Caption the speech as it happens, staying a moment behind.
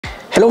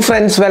Hello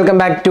friends, welcome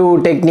back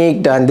to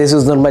Technique and this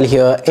is Normal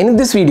here. In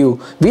this video,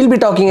 we'll be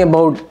talking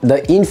about the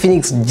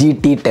Infinix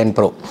GT 10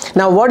 Pro.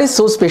 Now what is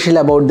so special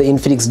about the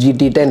Infinix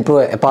GT 10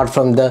 Pro apart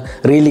from the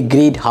really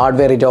great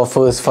hardware it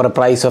offers for a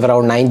price of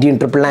around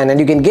 19,999, and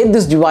you can get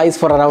this device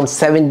for around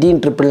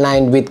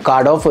 17,999 with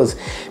card offers,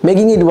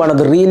 making it one of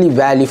the really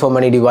value for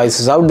money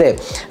devices out there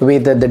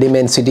with the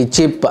Dimensity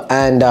chip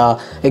and a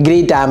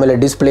great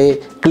AMOLED display,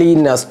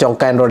 clean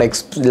stock Android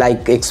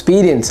like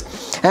experience.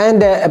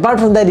 And apart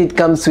from that, it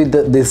comes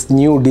with this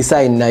new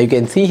design. Now you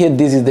can see here,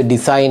 this is the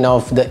design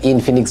of the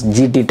Infinix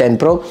GT 10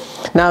 Pro.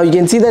 Now you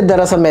can see that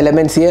there are some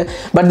elements here,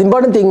 but the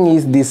important thing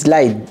is this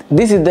light.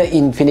 This is the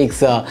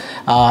Infinix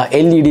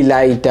LED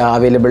light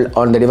available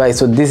on the device.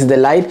 So this is the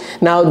light.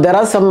 Now there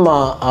are some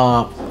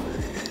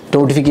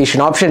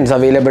notification options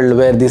available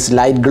where this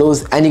light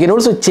glows, and you can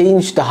also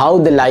change how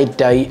the light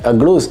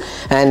glows,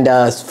 and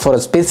for a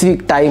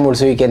specific time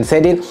also you can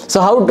set it.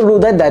 So how to do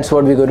that, that's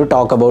what we're going to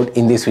talk about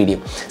in this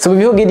video. So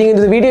before getting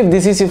into the video, if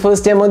this is your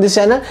first time on this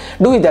channel,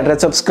 do hit that red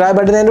subscribe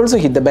button and also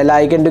hit the bell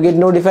icon to get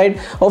notified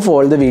of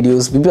all the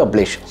videos we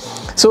publish.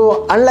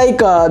 So unlike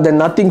the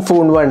Nothing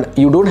Phone 1,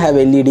 you don't have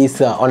LEDs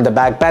on the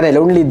back panel.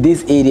 Only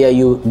this area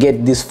you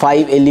get these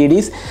 5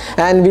 LEDs,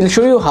 and we'll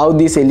show you how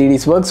these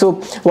LEDs work. So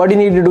what you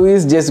need to do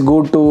is just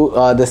go to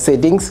the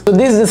settings. So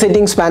this is the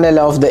settings panel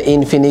of the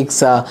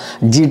Infinix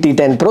GT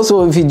 10 Pro.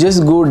 So if you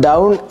just go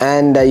down,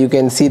 and you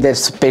can see that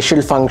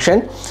special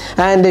function,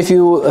 and if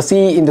you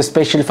see in the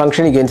special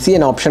function, you can see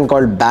an option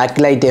called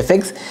Backlight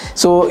Effects.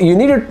 So you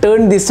need to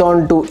turn this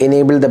on to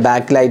enable the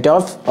backlight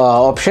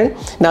option.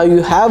 Now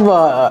you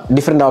have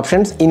different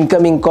options: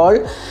 incoming call,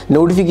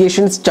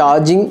 notifications,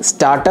 charging,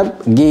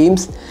 startup,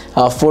 games,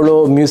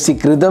 follow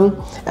music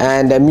rhythm,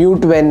 and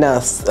mute when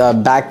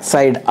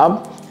backside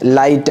up,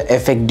 light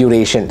effect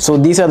duration. So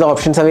these are the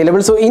options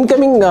available. So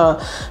incoming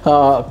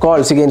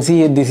calls, you can see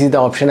here, this is the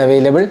option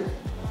available.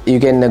 You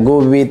can go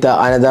with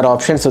another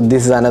option. So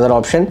this is another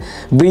option.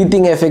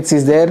 Breathing effects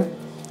is there.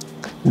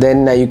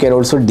 Then you can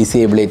also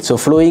disable it. So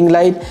flowing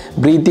light,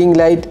 breathing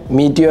light,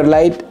 meteor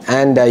light,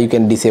 and you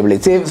can disable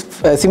it.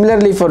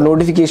 Similarly for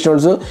notification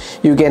also,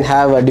 you can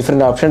have a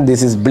different option.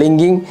 This is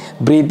blinking,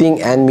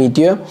 breathing, and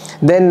meteor.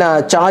 Then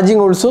charging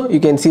also, you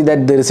can see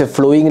that there is a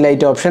flowing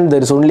light option.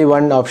 There is only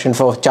one option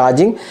for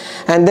charging.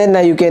 And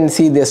then you can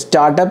see the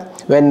startup.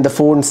 When the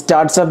phone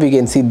starts up, you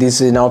can see this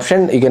is an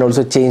option. You can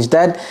also change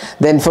that.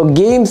 Then for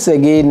games,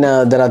 again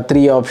there are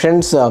 3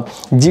 options.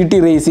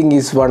 GT Racing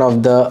is one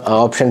of the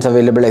options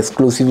available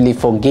exclusively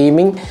for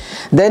gaming.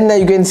 Then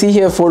you can see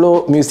here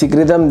follow music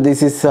rhythm.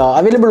 This is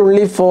available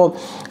only for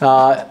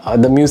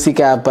the music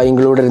app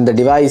included in the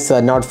device,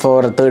 not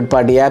for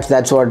third-party apps.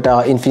 That's what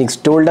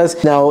Infinix told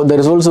us. Now there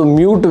is also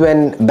mute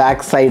when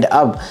backside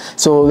up.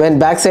 So when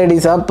backside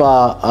is up,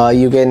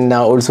 you can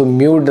also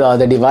mute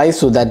the device.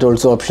 So that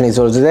also option is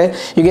also there.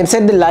 You can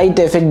set the light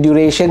effect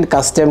duration,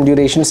 custom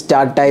duration,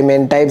 start time,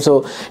 end time.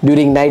 So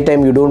during night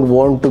time you don't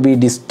want to be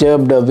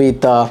disturbed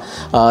with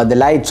the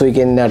light, so you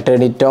can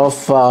turn it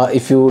off.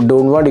 If you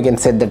don't want, you can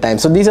set the time.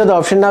 So these are the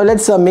options. Now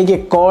let's make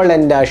a call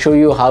and show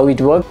you how it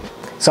works.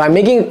 So I'm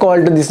making a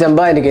call to this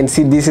number, and you can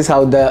see this is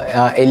how the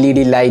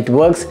LED light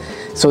works.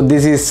 So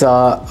this is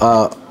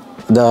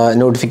the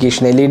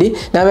notification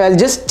LED. Now I'll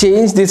just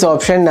change this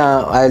option.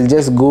 I'll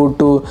just go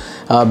to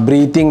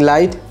breathing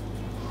light,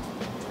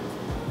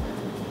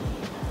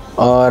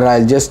 or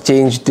I'll just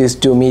change this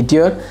to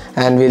meteor,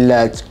 and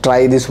we'll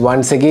try this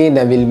once again,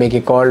 and we'll make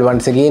a call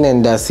once again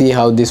and see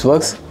how this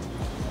works.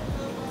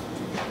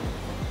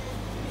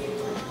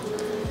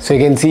 So you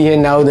can see here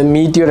now the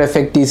meteor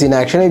effect is in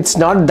action. It's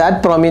not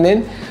that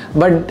prominent,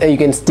 but you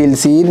can still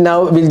see it.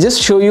 Now we'll just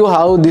show you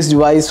how this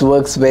device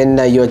works when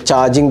you're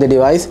charging the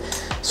device.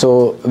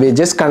 So we're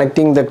just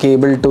connecting the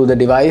cable to the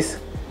device.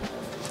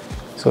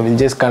 So we'll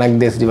just connect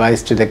this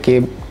device to the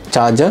cable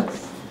charger,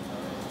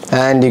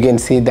 and you can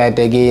see that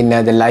again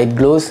the light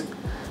glows.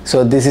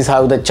 So this is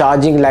how the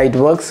charging light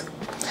works.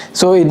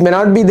 So it may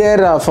not be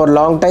there for a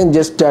long time,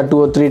 just 2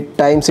 or 3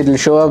 times it will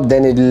show up,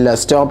 then it will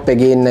stop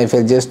again. If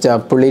I just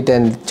pull it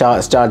and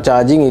start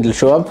charging, it will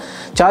show up.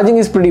 Charging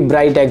is pretty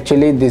bright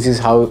actually. This is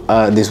how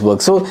this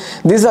works. So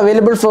this is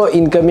available for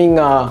incoming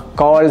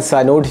calls,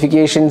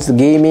 notifications,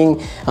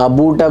 gaming,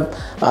 boot up,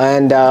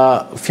 and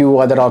few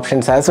other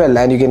options as well,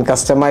 and you can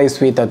customize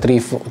with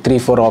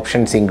 3-4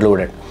 options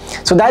included.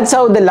 So that's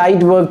how the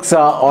light works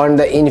on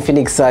the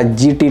Infinix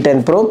GT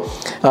 10 Pro.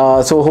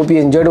 So hope you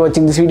enjoyed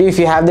watching this video. If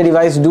you have the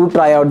device, do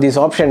try out these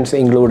options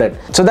included.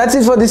 So that's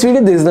it for this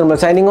video. This is Normal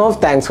signing off.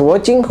 Thanks for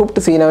watching. Hope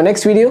to see you in our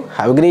next video.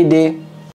 Have a great day.